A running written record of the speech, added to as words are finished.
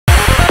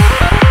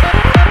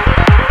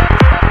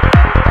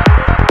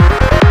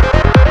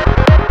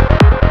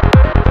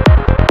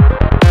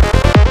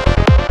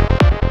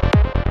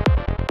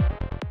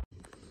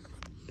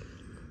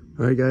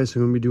All right, guys, so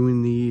I'm gonna be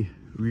doing the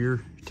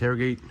rear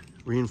tailgate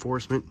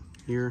reinforcement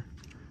here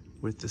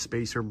with the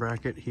spacer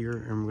bracket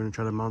here, and we're gonna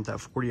try to mount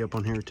that 40 up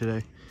on here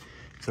today.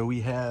 So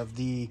we have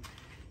the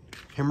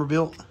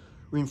Hammerbuilt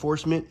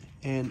reinforcement,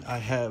 and I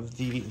have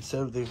the, instead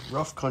of the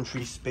rough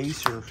country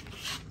spacer,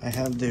 I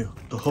have the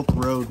Hooke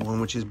Road one,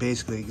 which is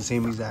basically the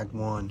same exact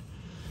one.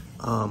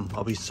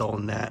 I'll be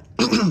installing that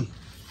and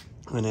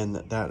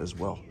then that as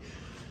well.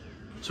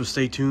 So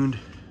stay tuned.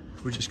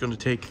 We're just gonna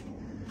take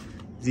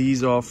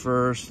these off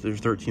first. There's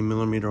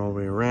 13mm all the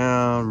way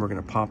around. We're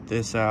gonna pop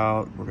this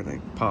out. We're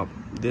gonna pop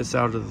this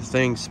out of the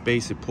thing,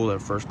 space it, pull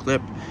that first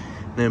clip,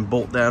 and then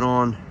bolt that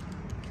on.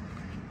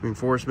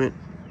 Reinforcement,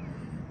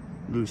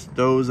 loosen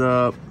those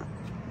up,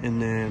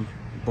 and then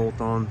bolt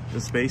on the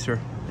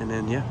spacer, and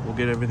then yeah, we'll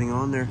get everything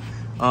on there.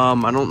 I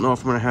don't know if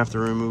I'm gonna have to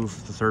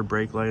remove the third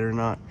brake light or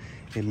not.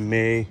 It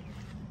may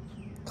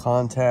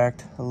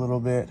contact a little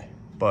bit,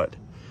 but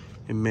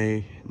it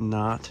may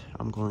not.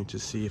 I'm going to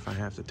see if I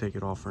have to take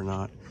it off or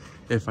not.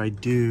 If I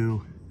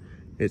do,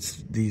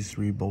 it's these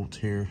 3 bolts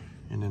here,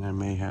 and then I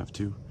may have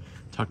to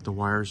tuck the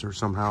wires or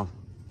somehow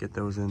get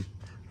those in.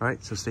 All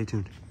right, so stay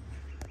tuned.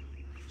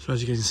 So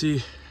as you can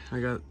see, I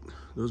got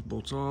those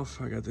bolts off.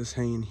 I got this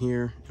hanging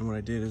here, and what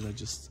I did is I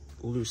just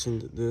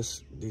loosened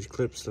these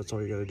clips. That's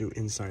all you gotta do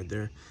inside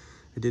there.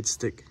 I did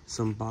stick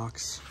some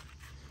box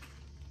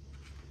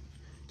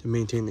to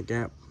maintain the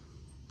gap.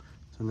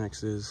 So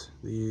next is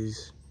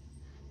these.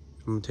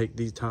 I'm gonna take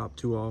these top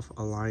 2 off,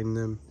 align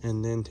them,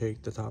 and then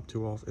take the top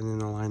 2 off and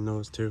then align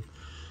those 2.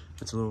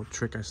 That's a little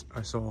trick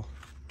I saw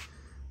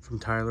from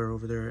Tyler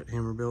over there at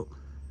Hammerbuilt,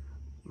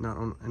 not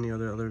on any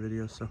other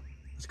videos. So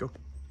let's go.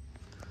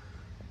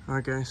 All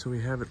right, guys, so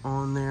we have it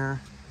on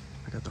there.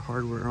 I got the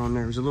hardware on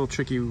there. It was a little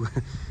tricky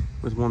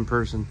with 1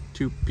 person,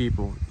 2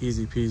 people,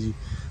 easy peasy.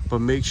 But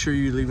make sure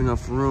you leave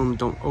enough room.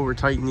 Don't over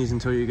tighten these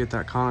until you get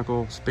that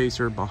conical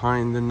spacer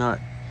behind the nut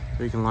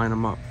so you can line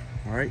them up.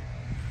 All right.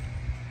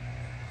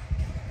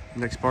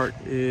 Next part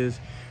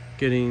is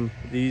getting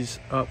these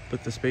up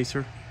with the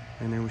spacer,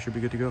 and then we should be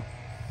good to go.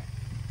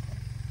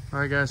 All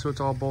right, guys, so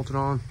it's all bolted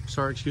on.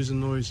 Sorry, excuse the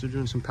noise. They're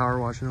doing some power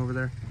washing over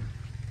there.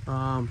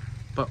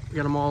 But we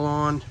got them all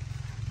on.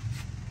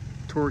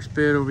 Torx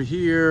bit over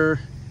here.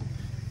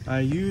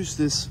 I use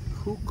this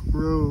Hooke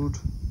Road.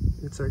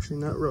 It's actually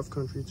not rough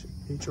country,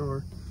 it's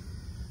HR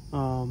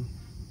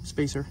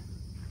spacer.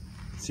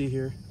 See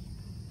here.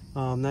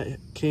 That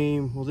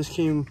came, well, this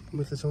came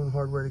with its own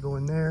hardware to go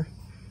in there.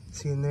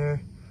 See in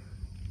there,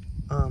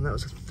 that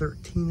was a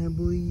 13, I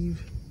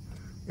believe.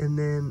 And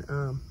then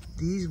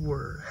these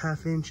were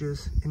 1/2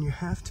 inches, and you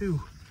have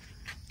to,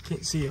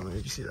 can't see it,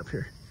 maybe see it up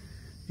here.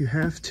 You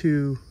have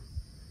to,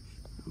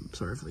 I'm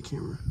sorry for the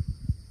camera.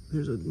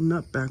 There's a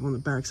nut back on the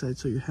back side,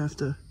 so you have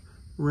to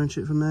wrench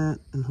it from that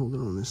and hold it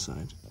on this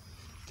side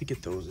to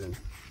get those in.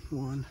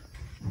 1,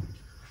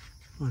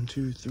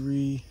 2,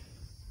 3,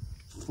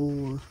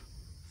 4,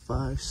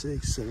 5,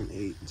 6, 7,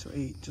 8. So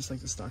 8, just like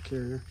the stock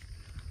carrier.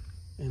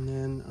 And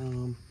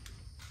then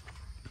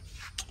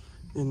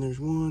there's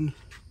 1,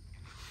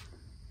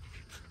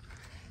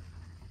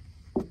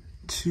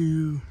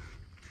 2,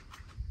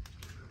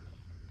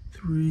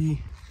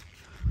 3,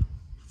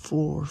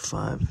 4,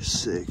 5,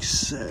 6,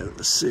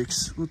 7,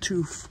 6. Well,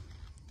 2.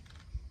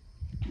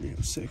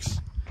 Yeah, 6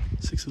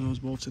 of those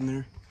bolts in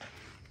there.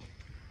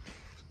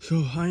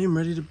 So I am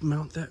ready to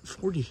mount that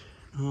 40.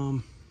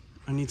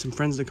 I need some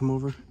friends to come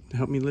over to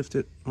help me lift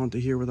it onto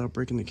here without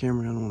breaking the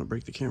camera. I don't want to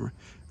break the camera.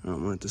 I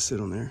don't want it to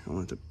sit on there. I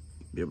want it to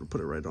be able to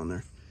put it right on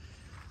there.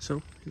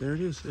 So there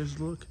it is. There's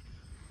the look.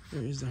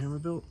 There is the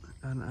Hammerbuilt,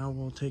 and I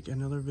will take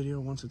another video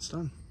once it's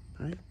done.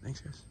 All right, thanks,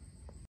 guys.